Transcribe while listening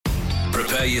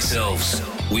prepare yourselves.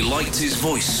 We liked his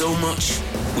voice so much,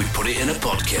 we put it in a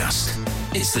podcast.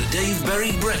 It's the Dave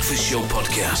Berry Breakfast Show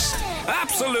podcast.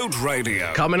 Absolute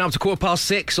Radio. Coming up to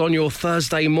 6:15 on your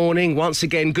Thursday morning. Once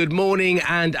again, good morning,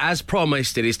 and as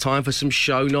promised, it is time for some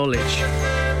show knowledge.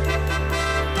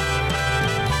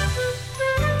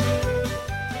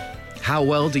 How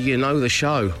well do you know the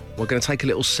show? We're going to take a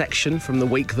little section from the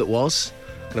week that was.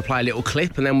 We're going to play a little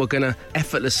clip, and then we're going to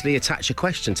effortlessly attach a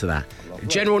question to that.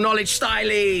 General knowledge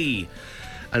styley!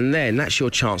 And then that's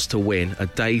your chance to win a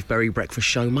Dave Berry Breakfast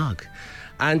Show mug.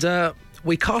 And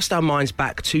we cast our minds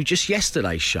back to just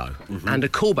yesterday's show and a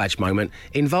call badge moment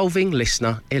involving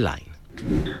listener Elaine.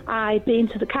 I've been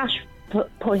to the cash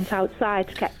point outside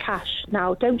to get cash.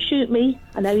 Now, don't shoot me.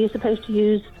 I know you're supposed to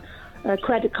use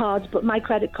credit cards, but my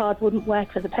credit card wouldn't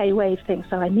work for the pay wave thing,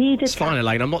 so I needed... It's fine,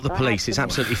 Elaine. I'm not the police. It's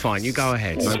absolutely fine. You go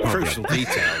ahead. No Crucial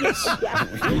details.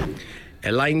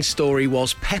 Elaine's story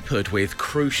was peppered with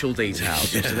crucial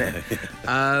details, wasn't it?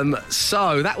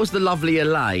 So that was the lovely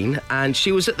Elaine, and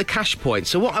she was at the cash point.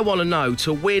 So what I want to know,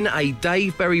 to win a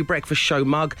Dave Berry Breakfast Show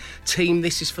mug, team,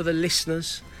 this is for the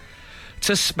listeners.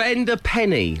 To spend a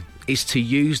penny is to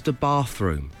use the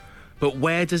bathroom. But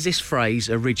where does this phrase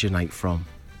originate from?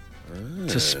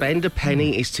 To spend a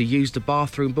penny is to use the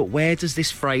bathroom, but where does this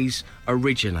phrase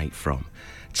originate from?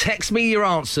 Text me your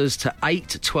answers to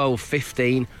 8 12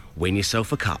 15. Win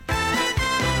yourself a cup.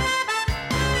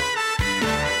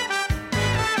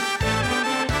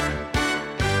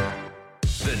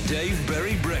 The Dave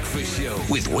Berry Breakfast Show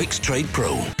with Wix Trade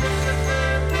Pro.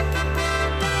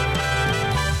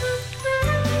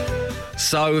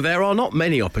 So there are not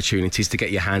many opportunities to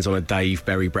get your hands on a Dave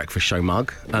Berry Breakfast Show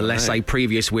mug, unless a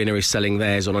previous winner is selling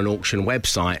theirs on an auction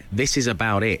website. This is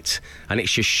about it. And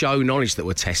it's your show knowledge that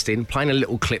we're testing, playing a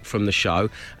little clip from the show,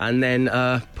 and then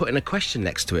putting a question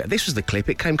next to it. This was the clip.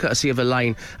 It came courtesy of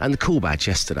Elaine and the call badge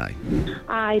yesterday.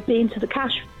 I've been to the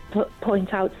cash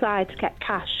point outside to get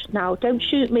cash. Now, don't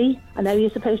shoot me. I know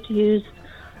you're supposed to use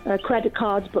credit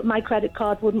cards, but my credit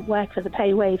card wouldn't work for the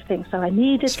pay wave thing, so I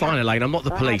needed... It's fine, Elaine. I'm not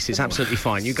the police. It's absolutely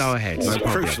fine. You go ahead. No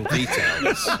problem. Crucial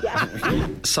details.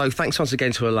 So thanks once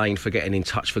again to Elaine for getting in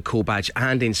touch for call badge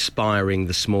and inspiring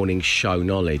this morning's show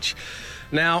knowledge.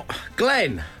 Now,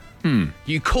 Glenn...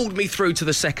 You called me through to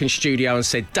the second studio and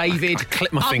said, David... I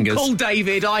clipped my fingers. Uncle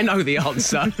David, I know the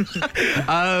answer.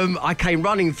 I came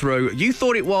running through. You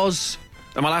thought it was...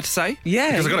 Am I allowed to say?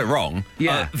 Yeah. Because I got it wrong.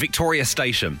 Yeah. Victoria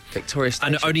Station. Victoria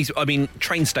Station. And only, I mean,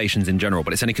 train stations in general,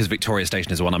 but it's only because Victoria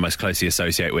Station is the one I most closely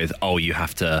associate with. Oh, you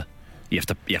have to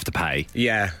pay.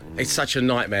 Yeah, it's such a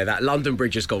nightmare. That London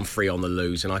Bridge has gone free on the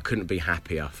loose, and I couldn't be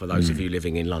happier for those of you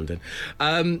living in London.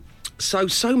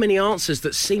 So many answers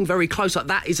that seem very close. Like,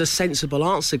 that is a sensible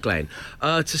answer, Glenn.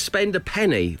 To spend a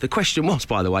penny, the question was,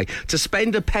 by the way, to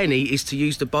spend a penny is to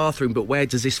use the bathroom, but where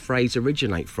does this phrase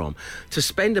originate from? To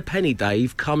spend a penny,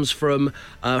 Dave, comes from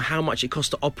how much it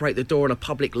costs to operate the door in a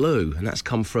public loo, and that's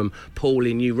come from Paul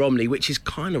in New Romney, which is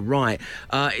kind of right.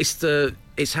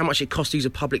 It's how much it costs to use a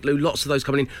public loo. Lots of those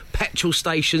coming in. Petrol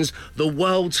stations, the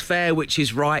World's Fair, which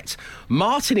is right.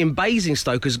 Martin in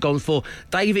Basingstoke has gone for,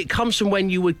 Dave, it comes from when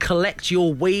you would collect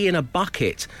your wee in a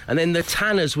bucket and then the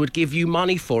tanners would give you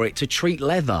money for it to treat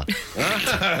leather.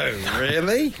 Oh,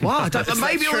 really? Wow,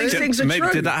 maybe all these things are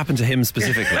true. Did that happen to him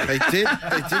specifically? They did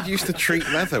used to treat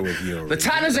leather with you. The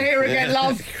tanners are here again,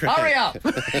 love. Hurry up.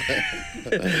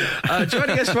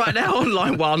 Joining us right now on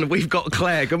line one, we've got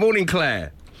Claire. Good morning,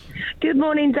 Claire. Good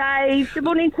morning, Dave. Good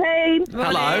morning, team.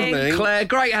 Hello, Claire.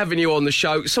 Great having you on the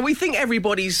show. So we think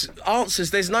everybody's answers,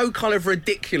 there's no kind of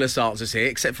ridiculous answers here,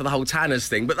 except for the whole Tanners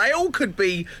thing, but they all could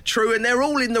be true and they're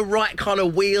all in the right kind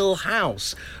of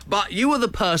wheelhouse. But you were the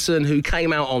person who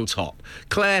came out on top.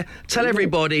 Claire, tell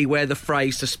everybody where the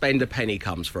phrase to spend a penny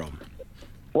comes from.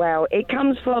 Well, it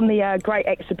comes from the Great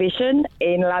Exhibition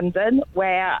in London,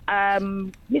 where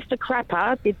Mr.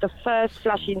 Crapper did the first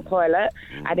flushing toilet,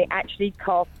 and it actually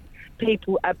cost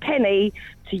people a penny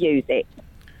to use it.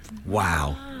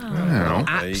 Wow.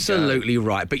 Absolutely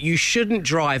right. But you shouldn't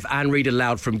drive and read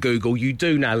aloud from Google. You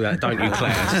do know that, don't you,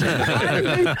 Claire?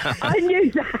 I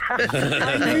knew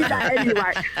that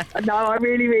anyway. No, I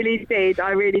really did.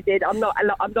 I'm not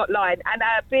lying. And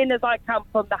being as I come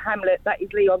from the hamlet that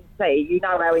is Leon C, you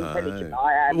know how intelligent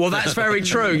I am. Well, that's very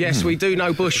true. Yes, we do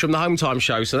know Bush from the Home Time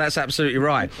show, so that's absolutely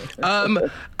right.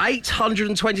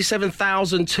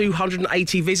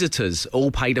 827,280 visitors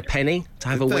all paid a penny to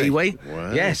have a wee-wee.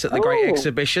 Wow. Yes, at the Great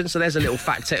Exhibition. So there's a little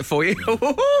fact set for you. David,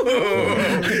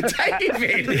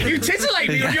 you titillate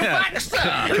me on your back, sir.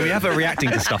 Can we have her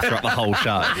reacting to stuff throughout the whole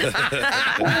show?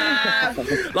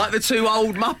 Like the two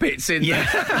old Muppets in there.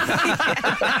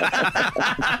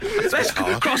 Let's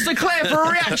cross to Claire for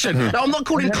a reaction. No, I'm not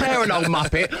calling Claire an old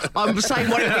Muppet. I'm saying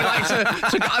what it'd be like to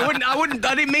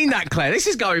I didn't mean that, Claire. This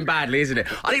is going badly, isn't it?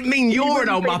 I didn't mean you're an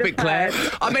old Muppet, Claire.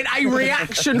 I meant a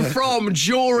reaction from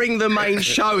during the main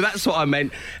show. That's what I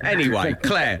meant. Anyway,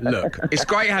 Claire, look, it's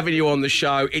great having you on the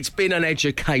show. It's been an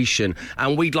education,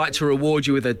 and we'd like to reward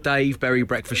you with a Dave Berry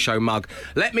Breakfast Show mug.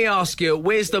 Let me ask you,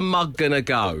 where's the mug going to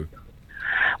go?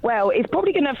 Well, it's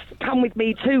probably going to come with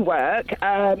me to work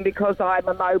because I'm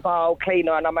a mobile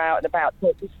cleaner and I'm out and about. So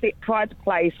it will sit pride to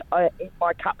place in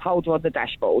my cup holder on the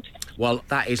dashboard. Well,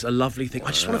 that is a lovely thing.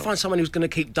 I just want to find someone who's going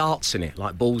to keep darts in it,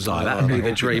 like Bullseye. That would be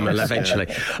the dream eventually.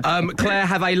 Claire,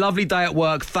 have a lovely day at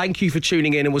work. Thank you for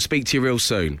tuning in, and we'll speak to you real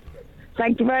soon.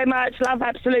 Thank you very much. Love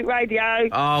Absolute Radio.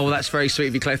 Oh, well, that's very sweet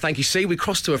of you, Claire. Thank you. See, we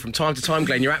cross to her from time to time,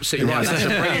 Glenn. You're absolutely right. That's a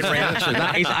brilliant reaction.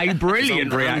 That is a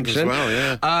brilliant reaction. As well,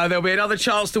 yeah. There'll be another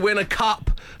chance to win a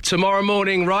cup tomorrow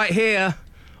morning right here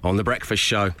on The Breakfast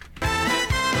Show.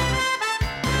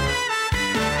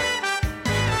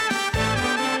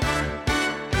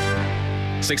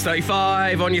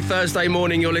 .35 on your Thursday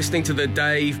morning. You're listening to the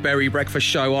Dave Berry Breakfast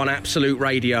Show on Absolute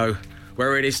Radio,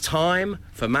 where it is time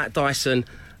for Matt Dyson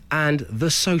and the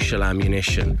social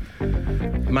ammunition.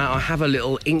 Matt, I have a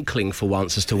little inkling for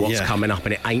once as to what's coming up,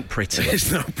 and it ain't pretty. It's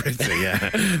not pretty, yeah.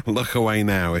 Look away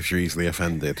now if you're easily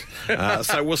offended.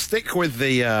 So we'll stick with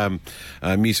the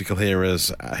musical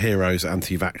heroes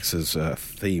anti-vaxxers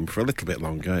theme for a little bit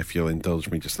longer, if you'll indulge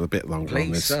me just a bit longer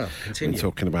on this. Sir, continue. Been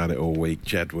talking about it all week.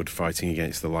 Jedward fighting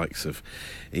against the likes of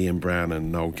Ian Brown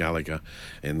and Noel Gallagher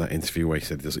in that interview where he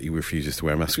said he refuses to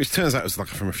wear a mask, which turns out was like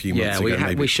from a few months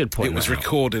ago. We should point it was out.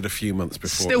 Recorded a few months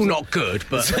before. Still not good,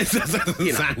 but it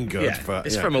doesn't sound good. But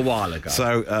it's from a while ago.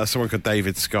 So someone called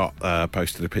David Scott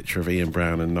posted a picture of Ian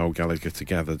Brown and Noel Gallagher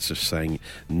together, just saying,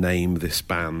 "Name this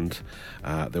band."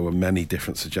 There were many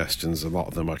different suggestions. A lot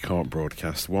of them I can't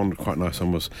broadcast. One quite nice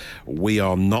one was, "We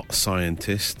are not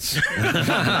scientists."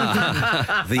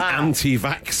 The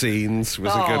anti-vaccines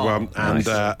was a good one, and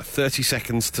 30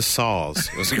 Seconds to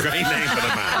SARS was a great name for the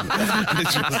band.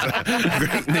 It's just a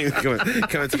great name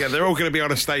coming together. They're all going to be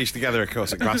on a stage together, of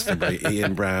course, at Glastonbury.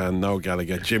 Ian Brown, Noel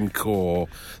Gallagher, Jim Corr,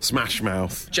 Smash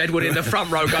Mouth. Jedward in the front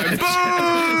row going, boom!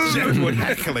 Jedward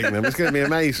heckling them. It's going to be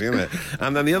amazing, isn't it?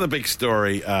 And then the other big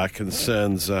story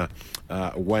concerns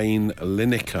Wayne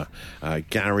Lineker,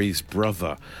 Gary's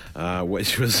brother,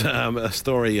 which was a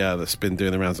story that's been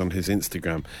doing the rounds on his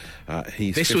Instagram.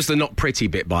 This was the not pretty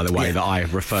bit, by the way, that I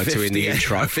referred to in the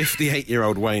intro.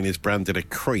 58-year-old Wayne is branded a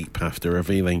creep after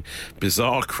revealing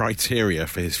bizarre criteria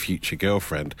for his future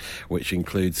girlfriend, which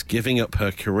includes giving up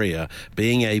her career,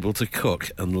 being able to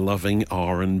cook, and loving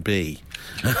R&B.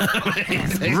 Not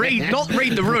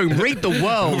read the room, read the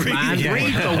world, man.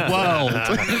 Read the world.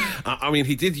 I mean,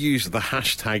 he did use the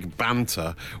hashtag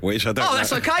banter, which I don't know.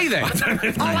 That's okay then.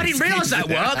 I didn't realise that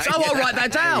worked. I'll write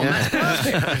that down. Yeah. That's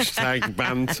perfect. Hashtag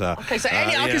banter. Okay, so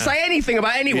I can say anything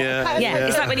about anyone. Yeah,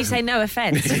 it's like when you say no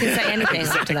offence. You can say anything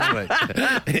after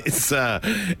that.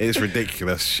 It's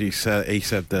ridiculous. He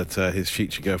said that his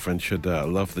future girlfriend should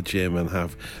love the gym and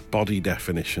have body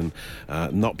definition,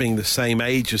 not being the same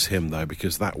age as him though,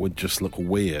 because that would just look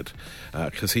weird.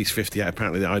 Because he's 58.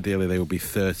 Apparently, ideally they would be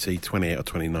 30, 28 or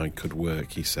 29 could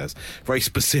work. He says very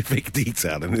specific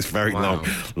detail in this very long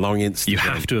Instagram. You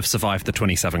have to have survived the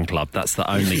 27 club. That's the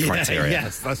only criteria.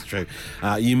 Yes, that's true.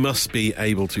 You must be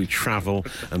able to travel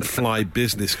and fly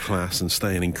business class and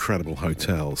stay in incredible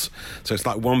hotels. So it's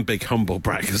like one big humble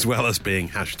brag as well as being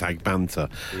hashtag banter.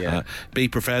 Yeah. Be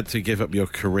prepared to give up your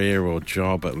career or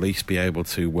job, at least be able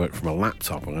to work from a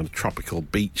laptop on a tropical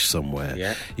beach somewhere.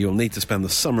 Yeah. You'll need to spend the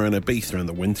summer in Ibiza and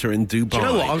the winter in Dubai. Do you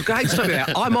know what? I'm going to tell you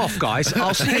that. I'm off, guys.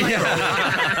 I'll see you later.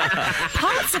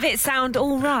 Parts of it sound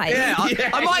all right.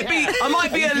 I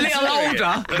might be a little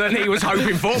older than he was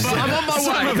hoping for, but I'm on my way.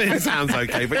 Some of it sounds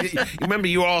okay, but remember,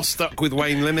 you are stuck with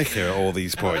Wayne Lineker at all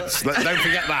these points. Don't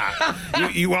forget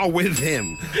that. You are with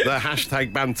him, the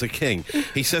hashtag banter king.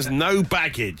 He says no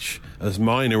baggage, as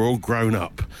mine are all grown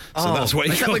up. So that's what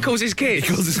he calls his kid.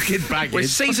 He calls his kid baggage. With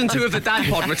season 2 of the Dad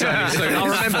Pod returning soon. I'll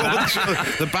remember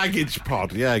that. The baggage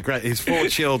pod, yeah, great. His 4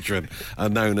 children are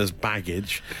known as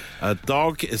baggage. A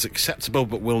dog is is acceptable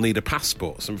but will need a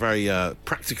passport. Some very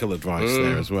practical advice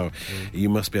there as well. You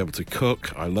must be able to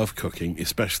cook. I love cooking,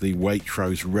 especially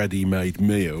Waitrose ready-made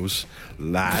meals,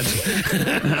 lad.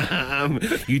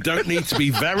 You don't need to be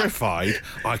verified.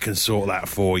 I can sort that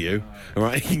for you. All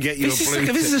right, you can get you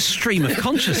This is a stream of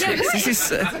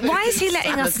consciousness. Why is he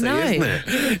letting us know? Isn't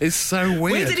it? It's so weird.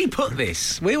 Where did he put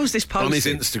this? Where was this posted? On his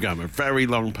Instagram, a very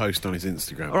long post on his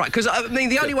Instagram. All right, because I mean,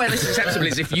 the only way this is acceptable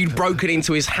is if you'd broken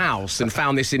into his house and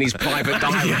found this in his private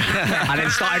diary and then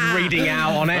started reading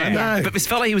out on air. But this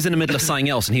fella, he was in the middle of something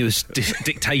else and he was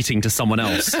dictating to someone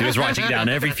else. He was writing down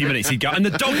every few minutes. He'd go, and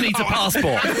the dog needs a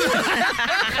passport.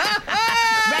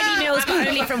 Ready meals, but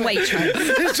only from Waitrose.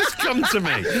 It's just come to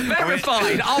me.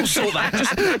 Verified. I'll sort that.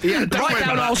 Just write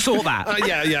down. I'll sort that.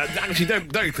 Yeah. Actually,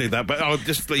 don't include that. But I'll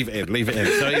just leave it in.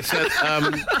 So he said,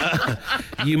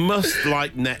 you must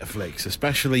like Netflix,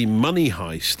 especially Money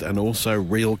Heist and also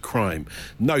Real Crime.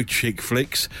 No chick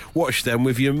flicks. Watch them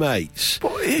with your mates.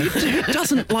 Who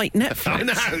doesn't like Netflix? I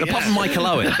know, Apart from Michael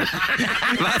Owen.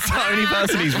 That's the only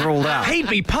person he's ruled out. He'd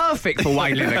be perfect for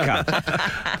Wayne Lineker.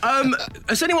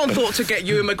 Has anyone thought to get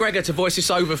Ewan McGregor to voice this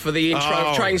over for the intro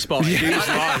of Trainspotting?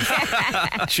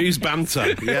 Choose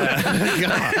banter.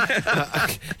 Yeah.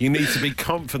 You need to be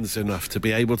confident enough to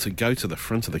be able to go to the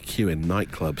front of the queue in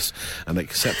nightclubs and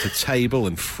accept a table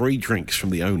and free drinks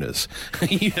from the owners.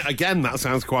 Again, that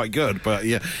sounds quite good, but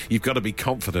yeah, you've got to be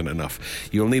confident enough.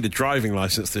 You'll need a driving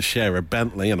licence to share a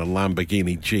Bentley and a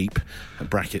Lamborghini Jeep.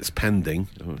 Brackets pending.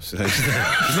 So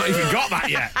he's not even got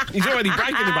that yet. He's already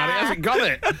bragging about it. He hasn't got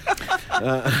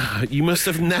it. You must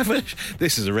have never.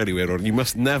 This is a really weird one. You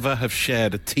must never have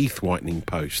shared a teeth whitening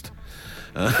post.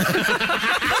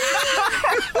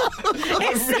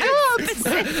 It's so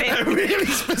specific. A really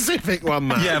specific one,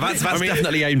 man. Yeah, that's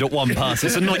definitely aimed at one person,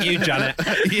 so not you, Janet.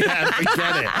 Yeah,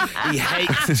 forget it. He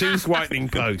hates tooth whitening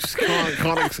posts.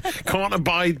 Can't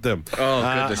abide them. Oh,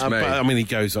 goodness me. But, I mean, he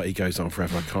goes on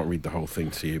forever. I can't read the whole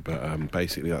thing to you, but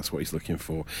basically that's what he's looking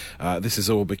for. This is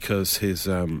all because his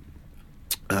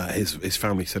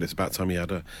family said it's about time he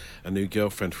had a new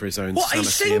girlfriend for his own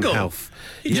sanity and health.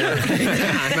 Yeah.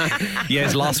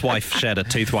 His last wife shared a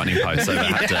tooth whitening post, so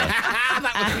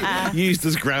that used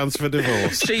as grounds for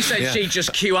divorce. She said she'd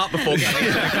just queue up before getting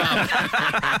into the club.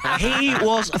 He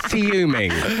was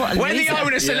fuming. When the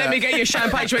owner said, let me get you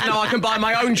champagne, she went, no, I can buy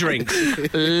my own drinks.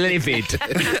 Livid.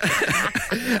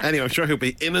 Anyway, I'm sure he'll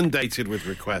be inundated with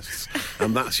requests.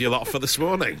 And that's your lot for this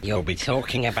morning. You'll be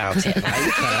talking about it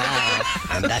later.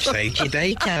 And that's The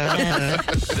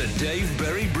Dave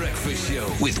Berry Breakfast Show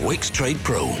with Wix Trade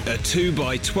Pro. A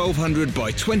 2x1200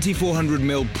 by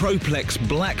 2400mm Proplex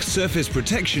black surface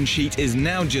protection sheet is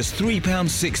now just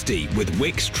 £3.60 with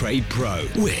Wix Trade Pro.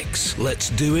 Wix, let's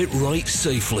do it right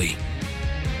safely.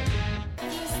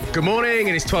 Good morning,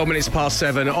 and it's 12 minutes past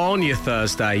 7 on your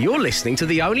Thursday. You're listening to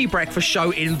the only breakfast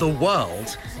show in the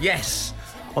world, yes,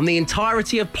 on the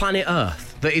entirety of planet Earth,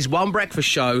 that is one breakfast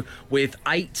show with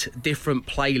 8 different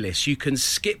playlists. You can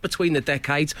skip between the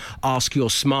decades, ask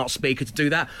your smart speaker to do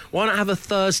that. Why not have a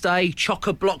Thursday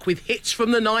chock-a-block with hits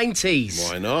from the 90s?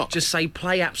 Why not? Just say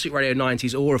play Absolute Radio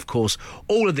 90s, or, of course,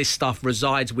 all of this stuff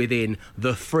resides within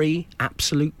the free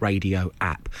Absolute Radio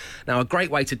app. Now, a great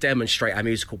way to demonstrate our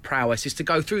musical prowess is to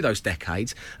go through those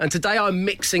decades, and today I'm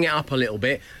mixing it up a little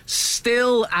bit.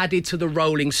 Still added to the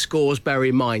rolling scores, bear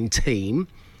in mind, team.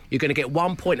 You're going to get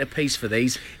 1 point apiece for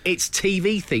these. It's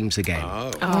TV themes again.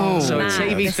 So a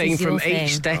TV theme from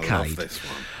each decade. I love this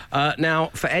one. Now,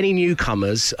 for any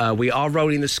newcomers, we are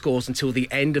rolling the scores until the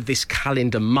end of this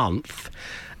calendar month.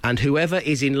 And whoever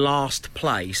is in last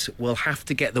place will have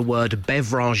to get the word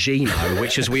bevragino,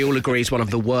 which, as we all agree, is one of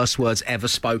the worst words ever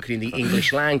spoken in the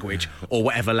English language, or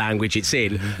whatever language it's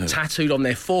in, tattooed on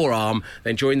their forearm.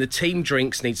 Then during the team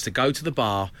drinks, needs to go to the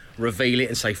bar, reveal it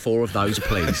and say 4 of those,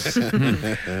 please.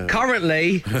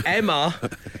 Currently, Emma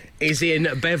is in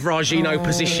bevragino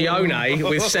posicione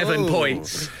with 7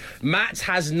 points. Matt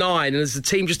has 9, and as the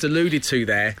team just alluded to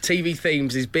there, TV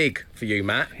themes is big for you,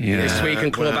 Matt. This week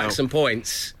and claw back some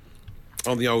points.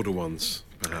 On the older ones,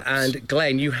 perhaps. And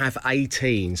Glenn, you have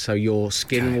 18, so your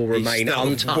skin will remain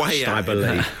untouched, I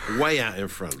believe. Way out in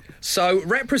front. So,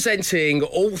 representing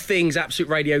all things Absolute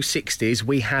Radio 60s,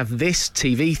 we have this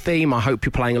TV theme. I hope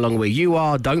you're playing along where you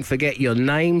are. Don't forget your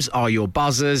names are your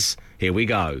buzzers. Here we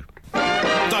go.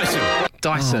 Dyson.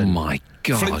 Oh, my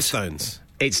God. Flintstones.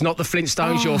 It's not the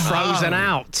Flintstones. You're frozen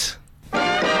out.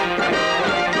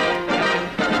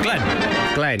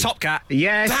 Glenn. Top Cat.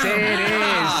 Yes, it is.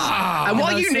 And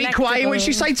what unique way in which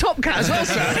you say Top Cat as well,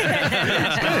 sir.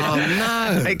 Oh,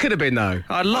 no. It could have been, though.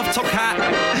 I love Top Cat.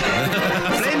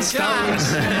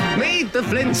 Flintstones. Meet the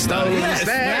Flintstones. Yes,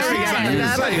 There we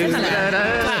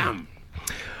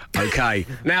go. Okay,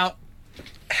 now,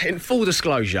 in full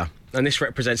disclosure, and this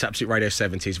represents Absolute Radio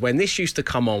 70s, when this used to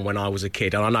come on when I was a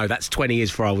kid, and I know that's 20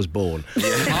 years before I was born,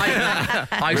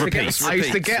 I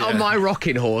used to get on my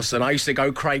rocking horse and I used to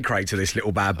go cray-cray to this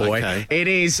little bad boy. Okay. It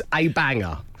is a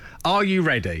banger. Are you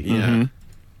ready? Yeah.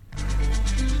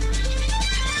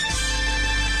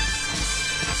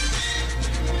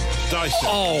 Dyson.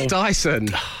 Oh, Dyson.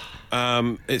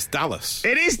 It's Dallas.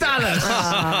 It is Dallas.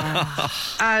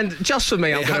 And just for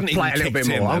me, I'm going to play it a little bit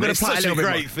more. I'm going to play it a little bit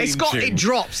more. It's got, it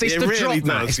drops. It's it the really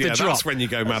drop, man. It's the drop. That's when you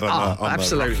go mad on the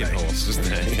absolutely. rocking horse, isn't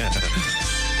it? Yeah.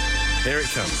 Here it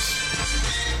comes.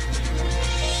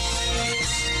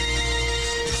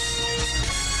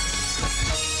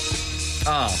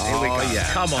 Oh, here we go. Yeah.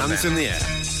 Come on, hands now. in the air.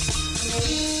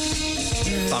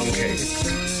 Funky.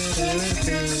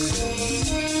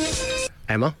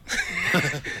 Emma,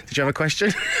 did you have a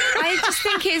question? I just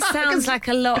think it sounds like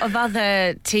a lot of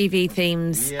other TV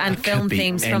themes and film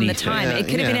themes from the time. It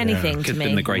could have been anything Could to have me.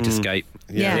 been The Great Escape.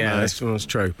 Yeah, this one's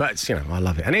true. But, I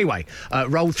love it. Anyway,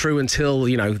 rolled through until,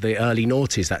 the early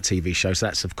noughties, that TV show. So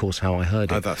that's, of course, how I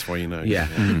heard it. Oh, that's why you know. Yeah.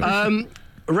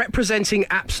 Representing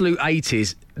absolute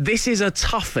 80s, this is a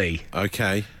toughie.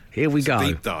 Okay. Here we go.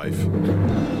 Deep dive.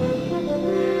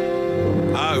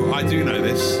 Oh, I do know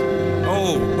this.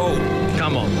 Oh.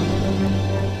 Come on.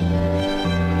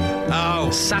 Oh.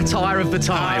 Satire of the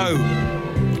time.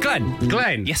 Oh.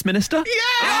 Glenn. Yes, Minister? Yeah!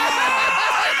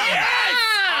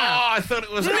 I thought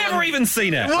it was... Never even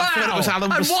seen it. Wow. I thought it was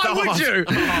Alan And why Bastard.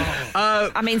 would you?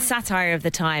 I mean, satire of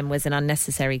the time was an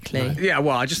unnecessary clue. Yeah,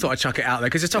 well, I just thought I'd chuck it out there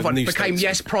because it's a tough The one. New Became Statesman.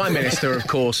 Yes Prime Minister, of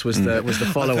course, was the I thought it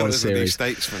follow-on was the New series.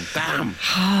 Statesman. Damn.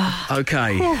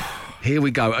 Okay. Here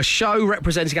we go. A show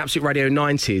representing Absolute Radio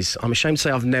 90s. I'm ashamed to say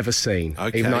I've never seen,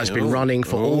 Okay. even though it's been running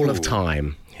for all of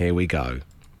time. Here we go.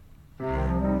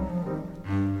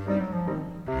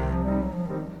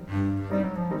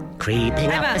 Creeping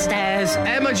up the stairs.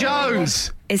 Emma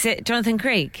Jones. Is it Jonathan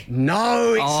Creek?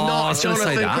 No, it's I not was gonna say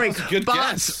Jonathan that. Creek. Good but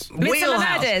guess. Midsummer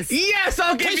Wheelhouse. Murders. Yes,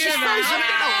 I'll give you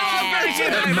that.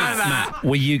 Matt,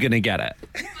 were you going to get it?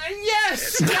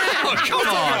 Yes. Come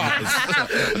on.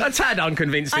 That's had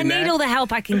unconvincing. I need all the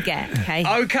help I can get, okay?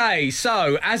 Okay,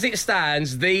 so as it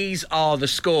stands, these are the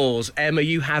scores. Emma,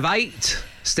 you have 8.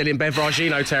 Still in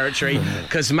Bevragino territory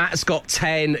because Matt's got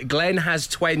 10. Glenn has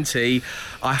 20.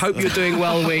 I hope you're doing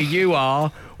well where you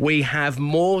are. We have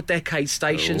more decade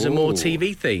stations and more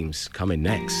TV themes coming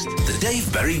next. The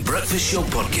Dave Berry Breakfast Show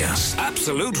Podcast.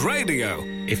 Absolute Radio.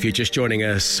 If you're just joining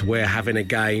us, we're having a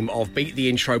game of Beat the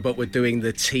Intro, but we're doing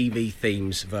the TV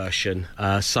themes version.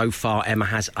 So far, Emma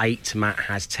has 8, Matt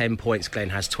has 10 points, Glenn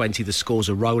has 20. The scores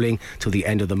are rolling till the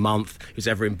end of the month. Who's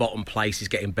ever in bottom place is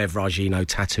getting Bevragino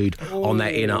tattooed on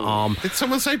their inner arm. Did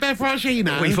someone say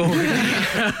Bevragino?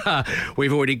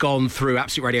 We've already gone through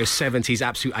Absolute Radio 70s,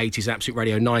 Absolute 80s, Absolute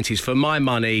Radio 90s. For my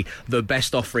money, the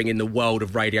best offering in the world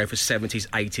of radio for 70s,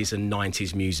 80s and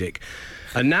 90s music.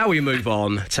 And now we move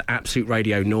on to Absolute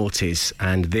Radio noughties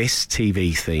and this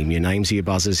TV theme. Your names are your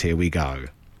buzzers. Here we go.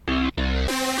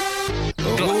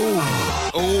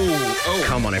 Oh.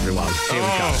 Come on, everyone. Here we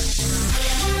go.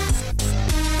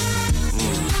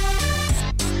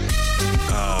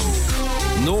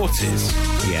 Noughties.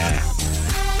 Yeah.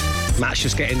 Matt's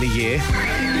just getting the year.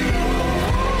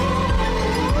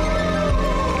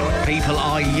 People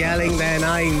are yelling their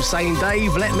names, saying,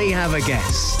 Dave, let me have a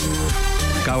guess.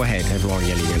 Go ahead, everyone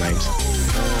yelling your names.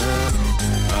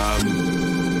 I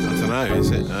don't know,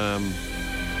 is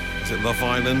it Love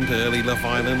Island, early Love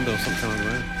Island or something like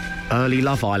that? Early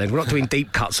Love Island. We're not doing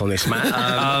deep cuts on this, Matt.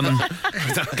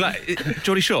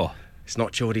 Geordie Shore? It's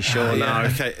not Geordie Shore, no. Yeah,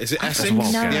 okay, is it Essex? No,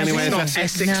 The only way It's is not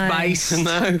Essex? Essex base.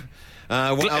 No.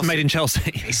 What else? Made in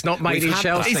Chelsea. It's not made We've in had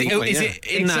Chelsea. that. Is it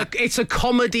in It's that? it's a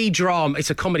comedy drama. It's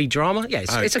a comedy drama? Yeah,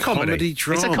 it's a comedy. comedy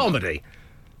drama. It's a comedy.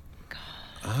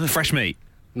 Fresh Meat.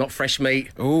 Not Fresh Meat.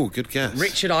 Oh, good guess.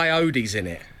 Richard Iode's in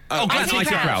it. Oh, Glenn IT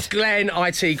Crowd. Glenn,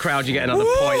 IT Crowd, you get another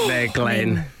point there,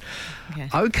 Glenn. Okay.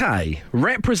 Okay,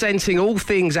 representing all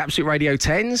things Absolute Radio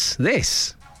 10s,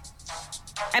 this.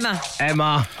 Emma.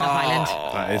 Emma, Love Island.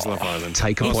 That is Love Island.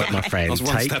 take a point, my friend. I was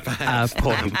one Take step a ahead.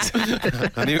 point.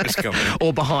 I knew it was coming.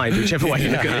 Or behind, whichever way you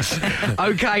look at this.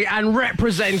 Okay, and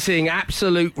representing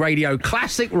Absolute Radio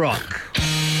Classic Rock.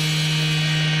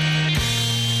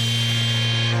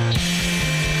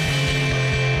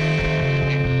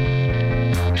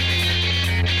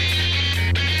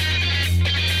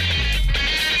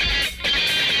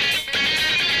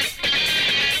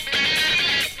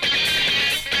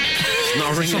 It's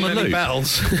not ringing any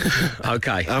bells.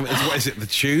 Okay. What is it, the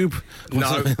Tube?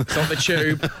 No, it's not the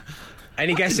Tube.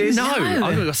 Any guesses? No,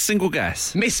 I've got a single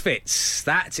guess. Misfits.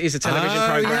 That is a television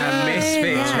programme.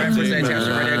 Misfits, representing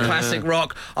Australian classic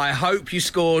rock. I hope you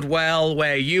scored well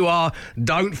where you are.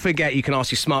 Don't forget, you can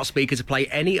ask your smart speaker to play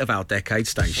any of our decade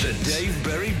stations. The Dave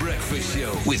Berry Breakfast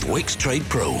Show with Wix Trade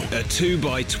Pro. A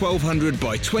 2x1200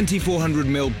 by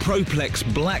 2400mm Proplex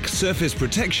black surface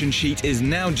protection sheet is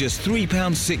now just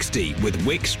 £3.60 with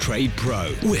Wix Trade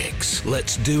Pro. Wix,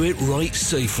 let's do it right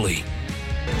safely.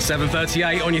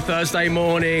 7:38 on your Thursday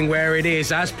morning, where it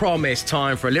is, as promised,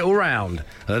 time for a little round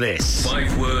of this.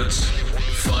 5 words,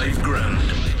 5 grand.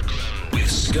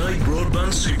 With Sky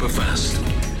Broadband Superfast.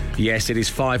 Yes, it is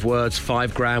 5 words,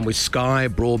 5 grand with Sky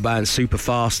Broadband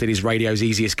Superfast. It is radio's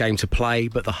easiest game to play,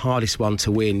 but the hardest one to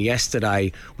win.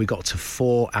 Yesterday, we got to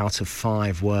 4 out of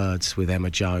 5 words with Emma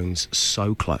Jones.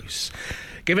 So close.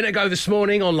 Giving it a go this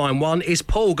morning on line 1 is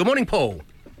Paul. Good morning, Paul.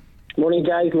 Morning,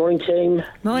 Dave. Morning, team.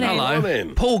 Morning. Hello.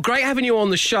 Morning. Paul, great having you on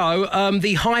the show.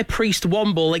 The High Priest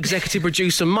Womble executive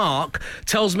producer Mark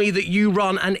tells me that you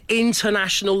run an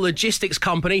international logistics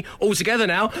company all together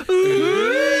now.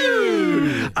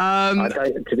 Ooh. I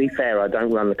don't, to be fair, I don't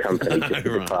run the company, just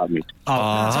the department. Take it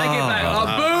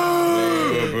back.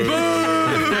 Boo!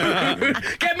 Boo!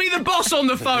 Get me the boss on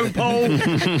the phone, Paul.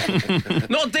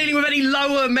 Not dealing with any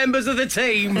lower members of the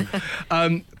team.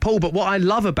 Paul, but what I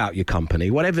love about your company,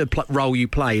 whatever role you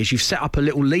play, is you've set up a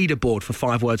little leaderboard for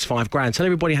 5 words, 5 grand. Tell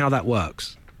everybody how that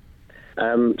works.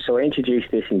 So I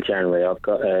introduced this in January. I've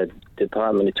got a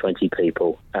department of 20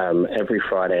 people. Every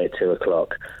Friday at 2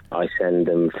 o'clock, I send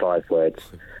them 5 words.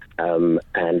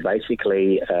 And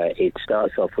basically, it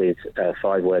starts off with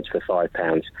 5 words for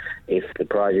 £5. If the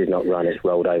prize is not run, it's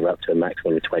rolled over up to a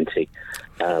maximum of 20.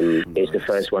 It's the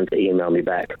first one to email me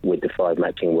back with the 5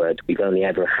 matching words. We've only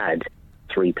ever had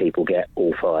 3 people get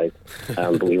all 5.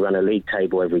 But we run a league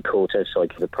table every quarter, so I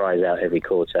give a prize out every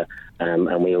quarter.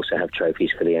 And we also have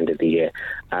trophies for the end of the year.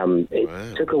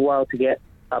 It took a while to get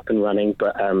up and running,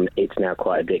 but it's now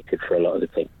quite addictive for a lot of the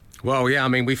team. Well, yeah, I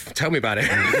mean, tell me about it.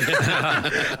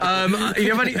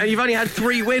 You've only had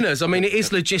 3 winners. I mean, it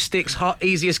is logistics,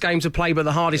 easiest game to play, but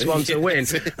the hardest one to win.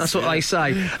 That's what they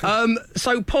say.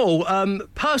 So, Paul,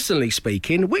 personally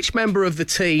speaking, which member of the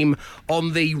team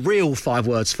on the real 5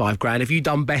 words, 5 grand have you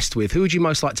done best with? Who would you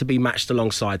most like to be matched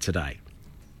alongside today?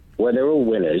 Well, they're all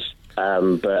winners.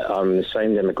 But I'm the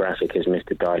same demographic as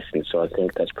Mr. Dyson, so I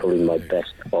think that's probably my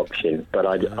best option. But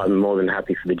I'm more than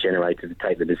happy for the generator to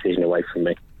take the decision away from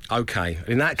me. OK,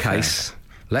 in that case,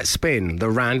 let's spin the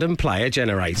random player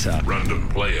generator. Random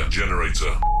player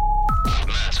generator.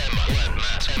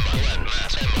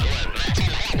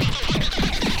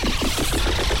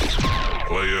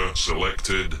 Player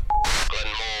selected.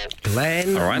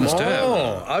 Glenn. All right, let's do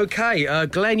it. OK,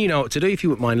 Glenn, you know what to do. If you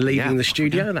wouldn't mind leaving the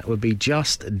studio, that would be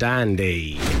just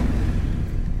dandy.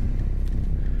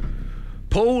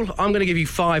 Paul, I'm going to give you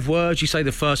 5 words. You say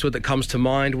the first word that comes to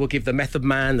mind. We'll give the Method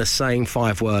Man the same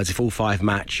 5 words. If all 5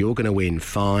 match, you're going to win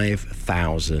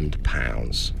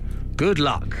 £5,000. Good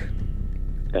luck.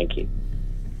 Thank you.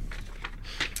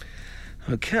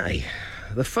 OK.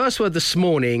 The first word this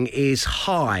morning is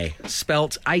high,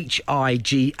 spelt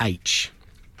H-I-G-H.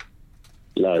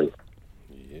 Low.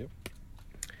 Yep.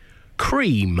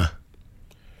 Cream.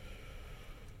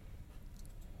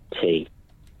 Tea.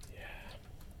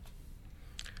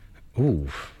 Ooh.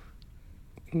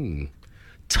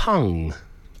 Tongue.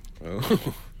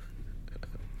 Oh.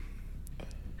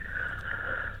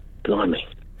 Blimey.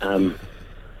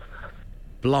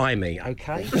 Blimey,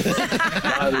 OK.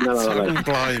 No.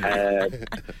 Blimey.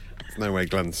 There's no way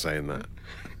Glenn's saying that.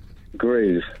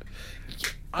 Groove.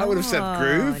 I would have said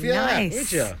groove, yeah. Nice.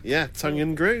 Would you? Yeah, tongue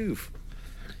and groove.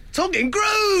 Tongue and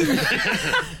groove!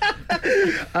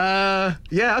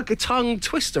 Yeah, okay, tongue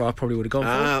twister I probably would have gone for.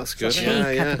 That's good. Cheek, Yeah,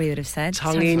 I yeah. probably would have said.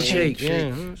 Tongue in cheek,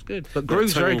 yeah, that's good. But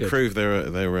groove's very good. Groove,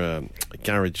 they were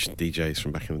garage DJs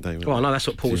from back in the day. Well, I know that's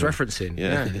what Paul was Yeah. referencing.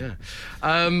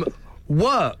 Yeah.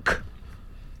 Work.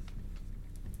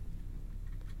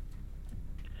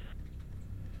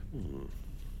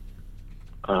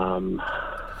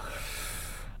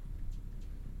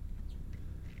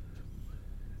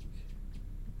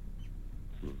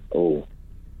 Oh,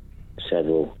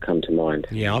 several come to mind.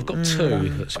 Yeah, I've got 2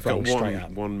 that I've sprung got straight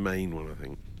up. one main one, I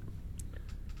think.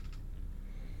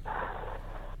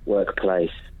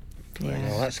 Workplace. Oh,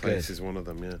 that's good. Place is one of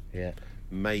them, yeah. Yeah.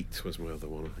 Mate was my other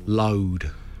one, I think. Load.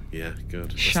 Yeah,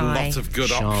 good. There's Shy. a lot of good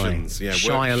Shy. options. Yeah,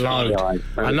 Shy and load. Shy.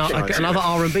 Another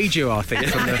R&B duo, I think.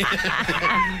 From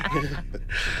the...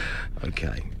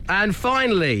 Okay. And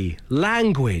finally,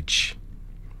 language.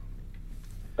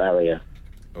 barrier.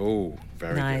 Oh,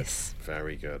 very Nice. good.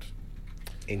 Very good.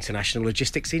 International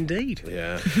logistics indeed.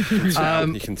 Yeah.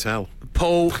 You can tell.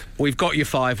 Paul, we've got your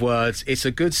 5 words. It's a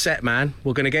good set, man.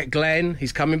 We're going to get Glenn.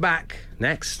 He's coming back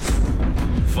next.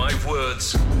 5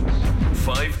 words,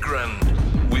 5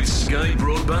 grand. With Sky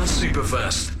Broadband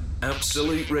Superfast.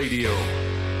 Absolute Radio.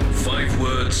 5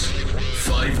 words,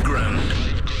 5 grand.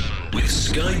 With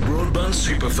Sky Broadband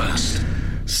Superfast.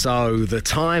 So the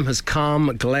time has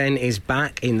come. Glenn is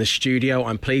back in the studio.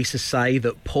 I'm pleased to say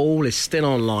that Paul is still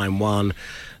on line 1.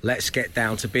 Let's get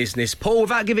down to business. Paul,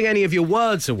 without giving any of your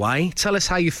words away, tell us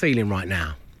how you're feeling right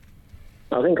now.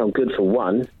 I think I'm good for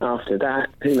 1. After that,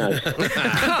 who knows?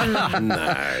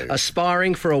 No.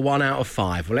 Aspiring for a 1 out of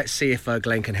 5. Well, let's see if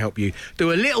Glenn can help you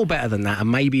do a little better than that and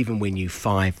maybe even win you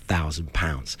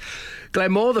 £5,000.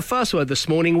 Glenn Moore, the first word this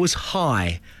morning was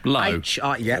high. Low.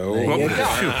 Yeah, there you go.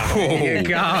 There you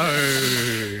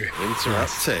go.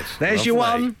 Interrupted. There's your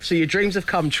 1. So your dreams have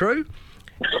come true.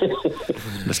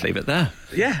 Let's leave it there.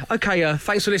 Yeah, OK,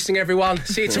 thanks for listening, everyone.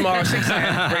 See you tomorrow, 6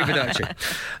 a.m. Arrivederci.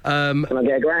 Can I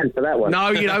get a grand for that one?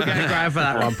 No, you don't get a grand for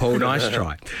that one, Paul. Nice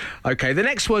try. OK, the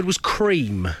next word was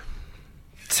cream.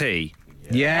 Tea.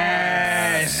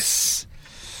 Yes.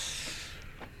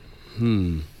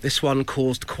 This one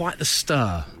caused quite the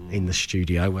stir in the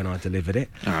studio when I delivered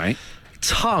it. All right.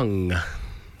 Tongue.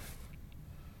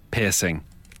 Piercing.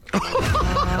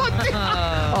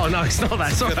 Oh, no, it's not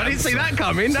that. Sorry, I didn't see that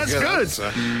coming. That's good.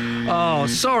 Oh,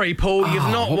 sorry, Paul, you've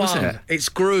not what won. was it? It's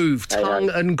groove, tongue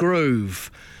and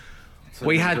groove.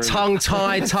 We had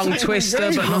tongue-tied, tongue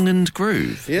twister, but Tongue and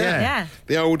groove. Yeah.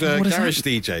 The old garage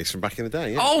DJs from back in the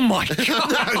day. Yeah. Oh my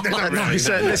God! no, it's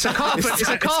a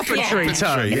carpentry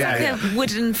tongue. It's like a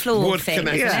wooden floor Wood thing,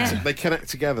 connect. isn't it? They connect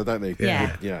together, don't they?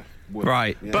 Yeah. Yeah. Wood.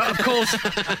 Right. Yeah. But of course,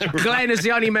 Glenn is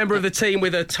the only member of the team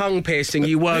with a tongue piercing.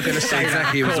 You were going to say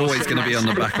Exactly, it was always going to be on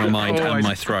the back of my mind and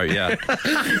my throat, yeah.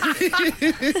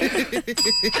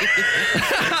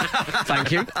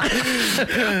 Thank you.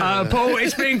 Paul,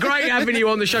 it's been great having you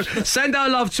on the show. Send our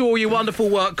love to all your wonderful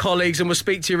work colleagues and we'll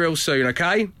speak to you real soon,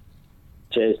 OK?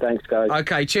 Cheers, thanks, guys.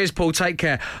 OK, cheers, Paul. Take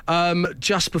care.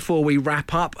 Just before we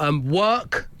wrap up,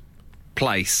 work.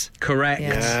 Place. Correct.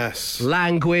 Yes.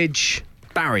 Language.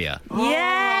 Barrier.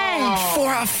 Yes! 4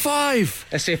 out of 5.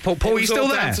 Let's see if Paul, you still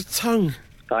there? Down to tongue.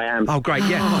 I am. Oh, great,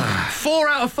 yeah. 4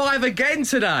 out of 5 again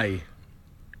today.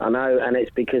 I know, and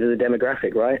it's because of the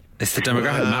demographic, right? It's the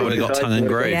demographic. Matt would have got tongue and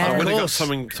groove. Yeah. I would have got course.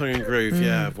 tongue and groove,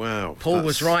 yeah, wow. Paul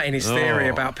was right in his theory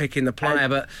about picking the player,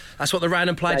 but that's what the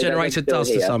random player Hey, generator still does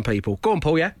to here. some people. Go on,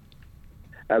 Paul, yeah?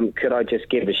 Could I just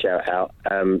give a shout out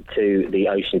to the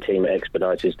Ocean team at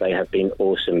Expeditors? They have been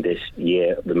awesome this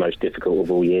year, the most difficult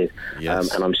of all years.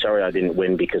 Yes. And I'm sorry I didn't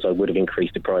win because I would have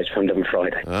increased the prize from them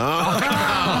Friday. A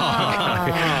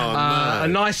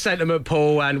nice sentiment,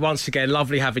 Paul, and once again,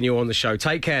 lovely having you on the show.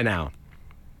 Take care now.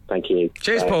 Thank you.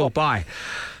 Cheers, Paul. Bye.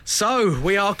 So,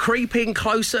 we are creeping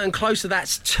closer and closer.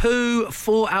 That's 2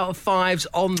 4 out of 5s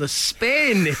on the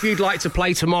spin. If you'd like to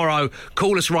play tomorrow,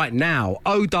 call us right now.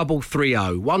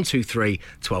 0330 123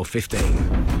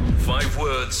 1215. 5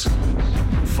 words,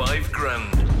 5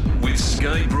 grand. With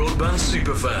Sky Broadband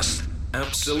Superfast.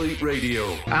 Absolute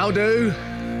Radio. How do?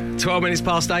 12 minutes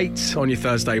past 8 on your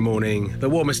Thursday morning. The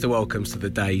warmest of welcomes to the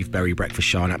Dave Berry Breakfast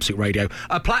Show on Absolute Radio.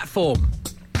 A platform.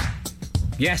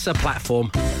 Yes, a platform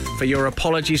for your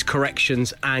apologies,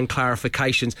 corrections and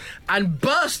clarifications. And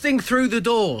bursting through the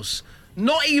doors,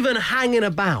 not even hanging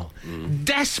about,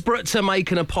 desperate to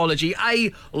make an apology,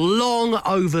 a long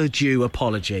overdue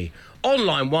apology. On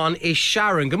line 1 is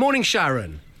Sharon. Good morning,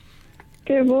 Sharon.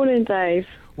 Good morning, Dave.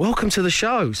 Welcome to the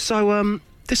show. So,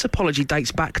 this apology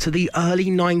dates back to the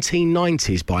early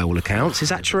 1990s, by all accounts. Is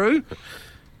that true?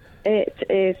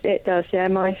 It does, yeah.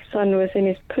 My son was in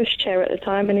his pushchair at the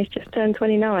time and he's just turned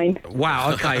 29.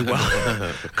 Wow, OK,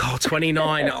 well, God,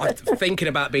 29. Thinking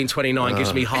about being 29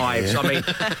 gives me hives. I mean,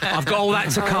 I've got all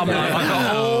that to come, though. I've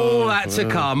got all that to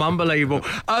come. Unbelievable.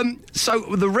 So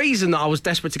the reason that I was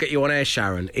desperate to get you on air,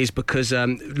 Sharon, is because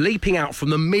leaping out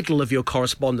from the middle of your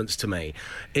correspondence to me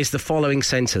is the following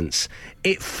sentence.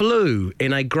 It flew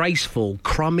in a graceful,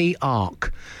 crummy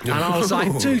arc. And I was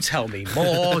like, do tell me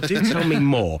more, do tell me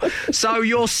more. So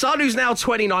your son, who's now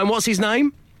 29, what's his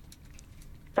name?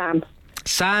 Sam.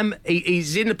 Sam,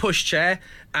 he's in the pushchair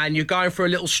and you're going for a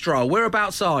little stroll.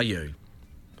 Whereabouts are you?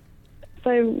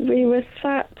 So we were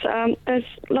sat, there's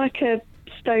like a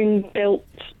stone-built,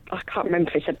 I can't remember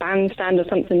if it's a bandstand or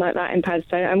something like that in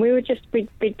Padstow, and we'd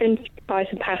been to buy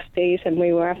some pasties and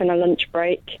we were having a lunch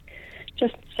break,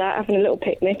 just sat having a little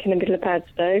picnic in the middle of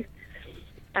Padstow,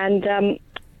 and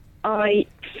I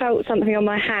felt something on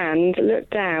my hand, looked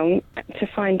down to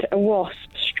find a wasp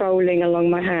strolling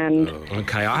along my hand.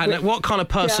 Okay, what kind of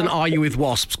person are you with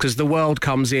wasps? Because the world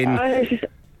comes in...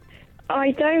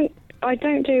 I don't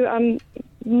do...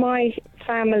 my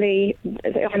family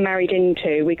that I'm married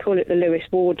into, we call it the Lewis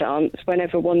War dance.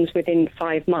 Whenever one's within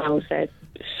 5 miles, they're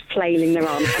flailing their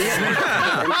arms.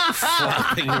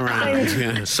 Flapping around.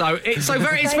 Yeah. So it's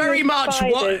very much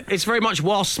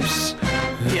wasps.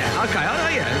 Yeah. Okay.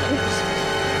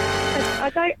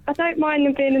 I don't mind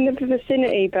them being in the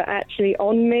vicinity, but actually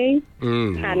on me,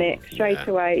 panic straight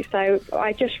away. So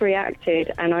I just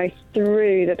reacted and I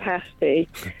threw the pasty,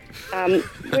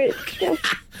 which just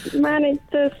managed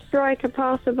to strike a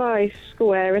passerby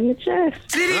square in the chest.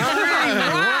 Did it really?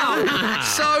 Wow!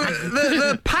 So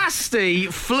the pasty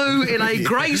flew in a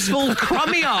graceful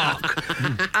crummy arc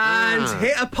and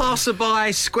hit a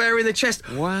passerby square in the chest.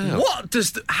 Wow!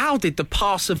 How did the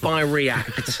passerby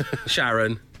react,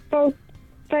 Sharon? Well,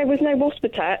 there was no wasp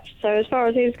attached, so as far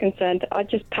as he was concerned, I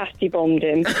just pasty bombed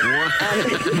him.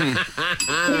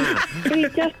 He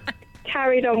just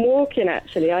carried on walking,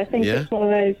 actually. I think it's one of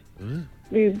those...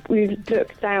 We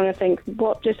looked down and think,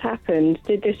 what just happened?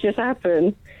 Did this just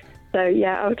happen? So,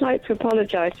 yeah, I would like to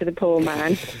apologise to the poor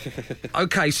man.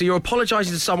 OK, so you're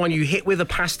apologising to someone you hit with a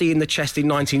pasty in the chest in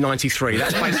 1993.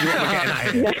 That's basically what we're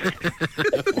getting at here.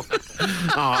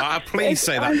 Please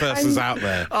say that person's out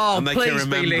there. Oh, please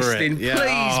be listening.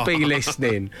 Please be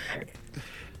listening.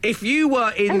 If you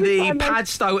were in the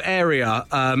Padstow area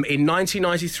in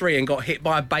 1993 and got hit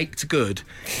by a baked good,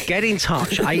 get in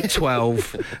touch,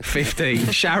 812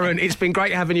 15. Sharon, it's been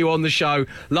great having you on the show.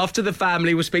 Love to the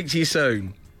family. We'll speak to you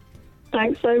soon.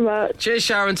 Thanks so much. Cheers,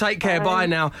 Sharon. Take care. Bye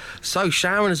now. So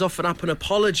Sharon has offered up an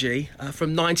apology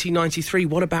from 1993.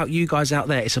 What about you guys out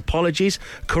there? It's apologies,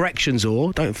 corrections,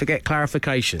 or, don't forget,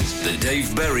 clarifications. The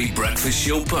Dave Berry Breakfast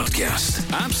Show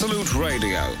Podcast. Absolute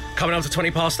Radio. Coming up to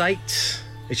 8:20.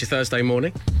 It's your Thursday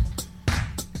morning.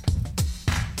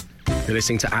 You're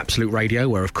listening to Absolute Radio,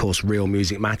 where, of course, real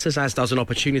music matters, as does an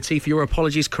opportunity for your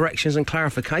apologies, corrections and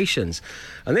clarifications.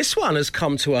 And this one has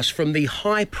come to us from the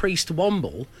High Priest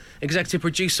Womble, executive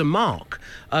producer Mark.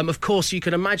 Of course, you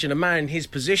can imagine a man in his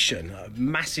position, a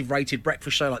massive rated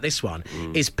breakfast show like this one,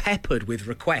 is peppered with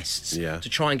requests to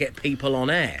try and get people on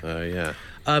air. Oh, yeah.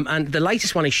 And the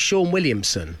latest one is Sean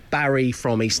Williamson, Barry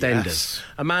from EastEnders.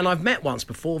 A man I've met once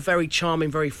before, very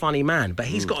charming, very funny man. But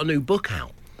he's got a new book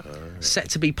out, set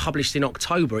to be published in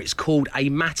October. It's called A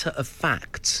Matter of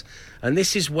Facts. And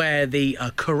this is where the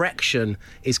correction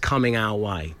is coming our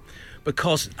way.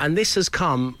 And this has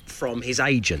come from his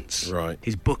agents. Right.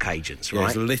 His book agents, right?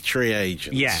 His literary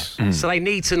agents. Yeah. So they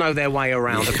need to know their way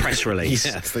around a press release.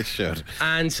 Yes, they should.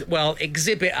 And, well,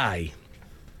 Exhibit A...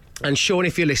 And Sean,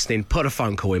 if you're listening, put a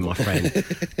phone call in, my friend,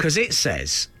 because it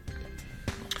says,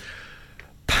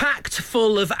 packed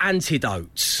full of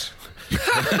antidotes.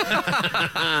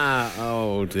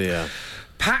 Oh, dear.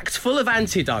 Packed full of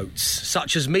antidotes,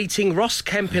 such as meeting Ross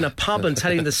Kemp in a pub and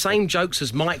telling the same jokes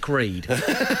as Mike Reid,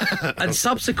 and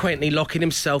subsequently locking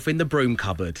himself in the broom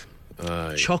cupboard.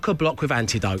 Chock-a-block with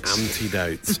antidotes.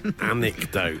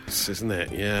 Anecdotes, isn't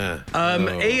it? Yeah.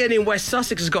 Ian in West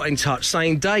Sussex has got in touch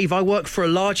saying, Dave, I work for a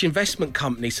large investment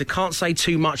company, so can't say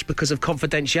too much because of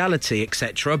confidentiality,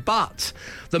 etc. But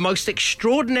the most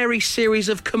extraordinary series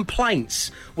of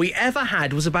complaints we ever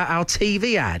had was about our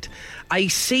TV ad. A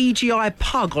CGI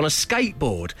pug on a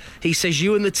skateboard. He says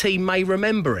you and the team may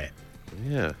remember it.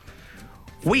 Yeah.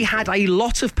 We had a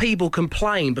lot of people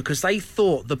complain because they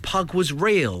thought the pug was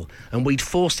real and we'd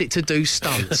forced it to do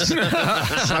stunts.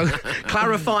 So,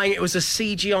 clarifying it was a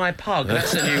CGI pug.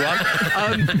 That's a new one.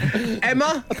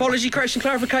 Emma, apology, correction,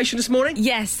 clarification this morning?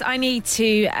 Yes, I need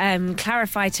to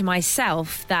clarify to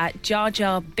myself that Jar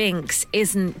Jar Binks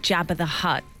isn't Jabba the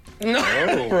Hutt. No,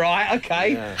 right,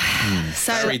 okay. Yeah.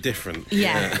 So, very different.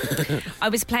 Yeah. I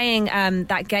was playing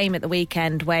that game at the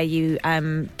weekend where you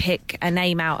pick a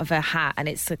name out of a hat and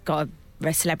it's got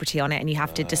a celebrity on it and you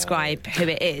have to describe who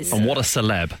it is. And what a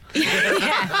celeb.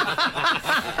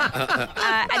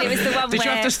 And it was the one Did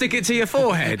you have to stick it to your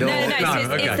forehead? Or? No.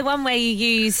 So it's the one where you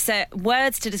use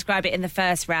words to describe it in the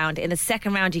first round. In the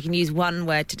second round, you can use one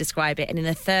word to describe it. And in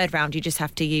the third round, you just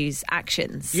have to use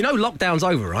actions. You know lockdown's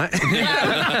over, right?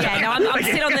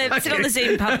 I'm still on the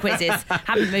Zoom pub quizzes.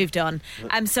 Haven't moved on.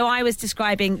 So I was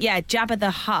describing, Jabba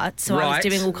the Hutt. So I was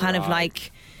doing all kind of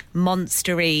like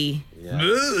monstery...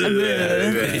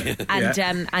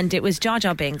 And it was Jar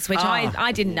Jar Binks, which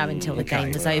I didn't know until the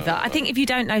game was over. I think if you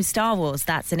don't know Star Wars,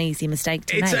 that's an easy mistake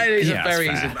to make. It is very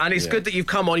easy. And it's good that you've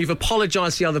come on, you've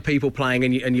apologised to the other people playing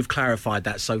and you've clarified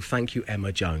that. So thank you,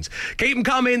 Emma Jones. Keep them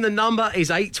coming. The number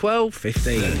is 812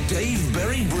 15. The Dave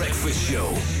Berry Breakfast Show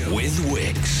with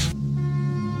Wix.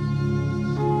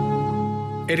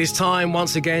 It is time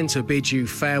once again to bid you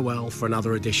farewell for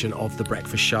another edition of The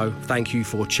Breakfast Show. Thank you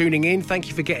for tuning in. Thank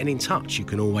you for getting in touch. You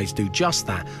can always do just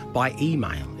that by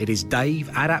email. It is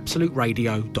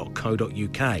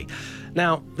dave@absoluteradio.co.uk.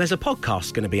 Now, there's a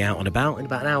podcast going to be out and about in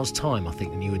about an hour's time. I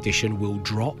think the new edition will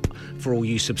drop for all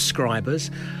you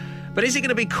subscribers. But is it going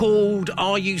to be called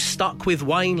Are You Stuck with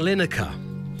Wayne Lineker?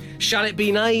 Shall it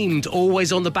be named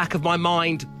Always on the Back of My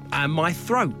Mind and My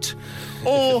Throat?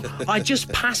 Or I just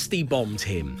pasty-bombed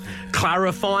him,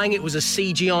 clarifying it was a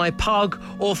CGI pug,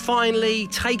 or finally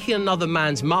taking another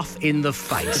man's muff in the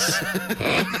face?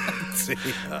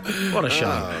 What a show.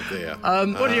 Oh, dear.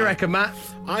 What do you reckon, Matt?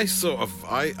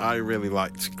 I really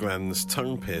liked Glenn's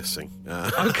tongue piercing.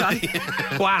 Okay.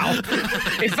 Wow.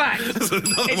 In fact,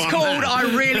 it's called I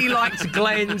Really Liked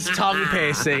Glenn's Tongue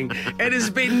Piercing. It has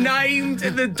been named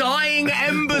in the dying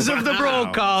embers of the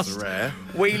broadcast. That's rare.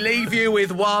 We leave you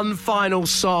with one final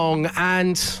song,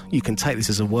 and you can take this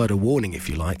as a word of warning if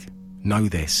you like. Know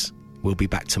this. We'll be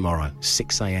back tomorrow,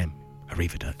 6 a.m.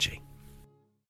 Arrivederci.